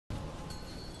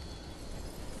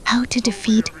How to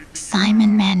defeat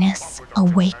Simon Manus,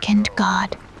 Awakened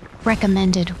God.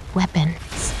 Recommended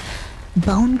weapons: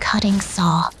 bone-cutting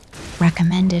saw.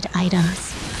 Recommended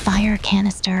items: fire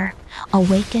canister,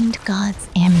 Awakened God's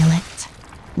Amulet.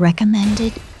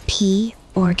 Recommended P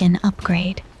organ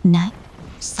upgrade. Net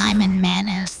Simon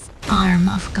Manus, Arm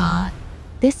of God.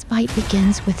 This fight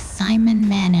begins with Simon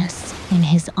Manus in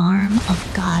his Arm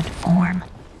of God form.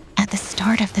 At the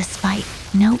start of this fight,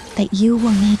 note that you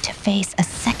will need to face a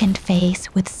second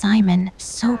phase with Simon,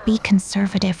 so be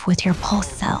conservative with your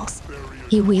pulse cells.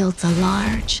 He wields a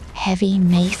large, heavy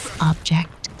mace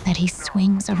object that he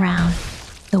swings around.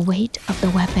 The weight of the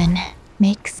weapon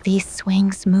makes these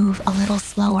swings move a little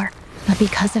slower, but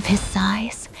because of his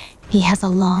size, he has a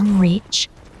long reach.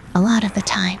 A lot of the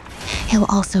time, he'll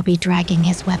also be dragging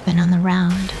his weapon on the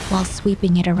round while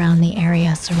sweeping it around the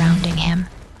area surrounding him.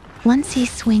 Once he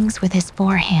swings with his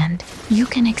forehand, you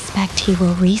can expect he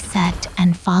will reset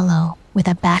and follow with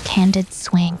a backhanded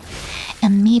swing.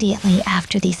 Immediately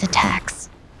after these attacks,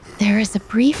 there is a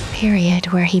brief period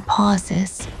where he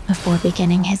pauses before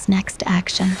beginning his next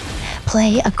action.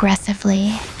 Play aggressively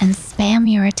and spam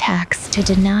your attacks to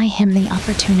deny him the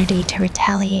opportunity to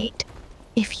retaliate.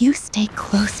 If you stay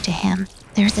close to him,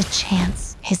 there's a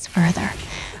chance his further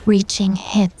reaching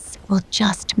hits will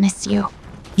just miss you.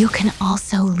 You can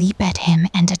also leap at him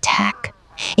and attack.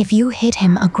 If you hit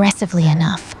him aggressively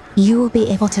enough, you will be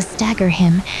able to stagger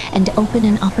him and open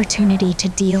an opportunity to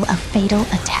deal a fatal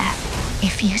attack.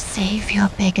 If you save your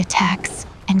big attacks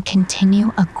and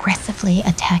continue aggressively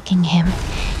attacking him,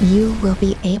 you will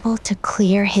be able to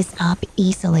clear his up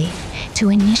easily to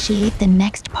initiate the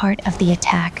next part of the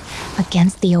attack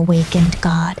against the Awakened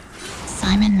God.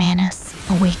 Simon Manus,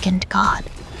 Awakened God.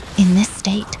 In this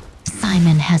state,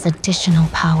 Simon has additional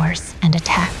powers and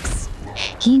attacks.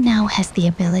 He now has the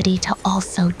ability to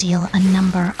also deal a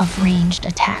number of ranged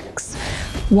attacks.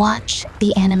 Watch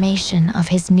the animation of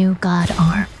his new god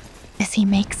arm. As he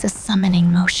makes a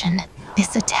summoning motion,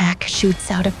 this attack shoots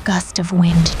out a gust of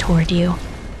wind toward you.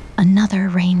 Another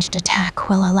ranged attack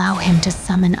will allow him to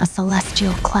summon a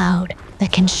celestial cloud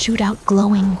that can shoot out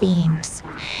glowing beams.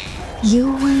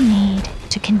 You will need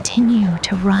to continue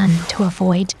to run to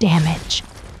avoid damage.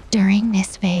 During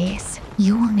this phase,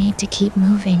 you will need to keep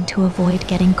moving to avoid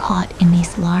getting caught in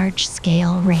these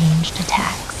large-scale ranged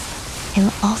attacks.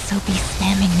 He'll also be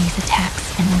spamming these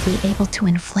attacks and will be able to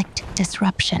inflict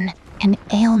disruption, an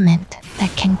ailment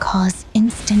that can cause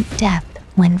instant death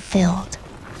when filled.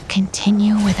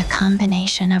 Continue with a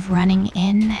combination of running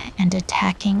in and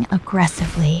attacking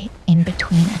aggressively in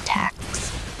between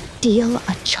attacks. Deal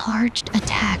a charged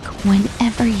attack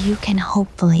whenever you can,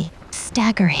 hopefully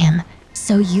stagger him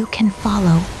so you can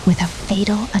follow with a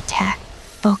fatal attack.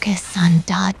 Focus on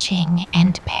dodging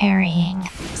and parrying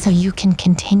so you can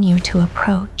continue to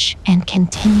approach and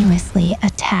continuously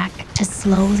attack to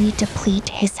slowly deplete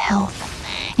his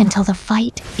health until the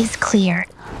fight is cleared.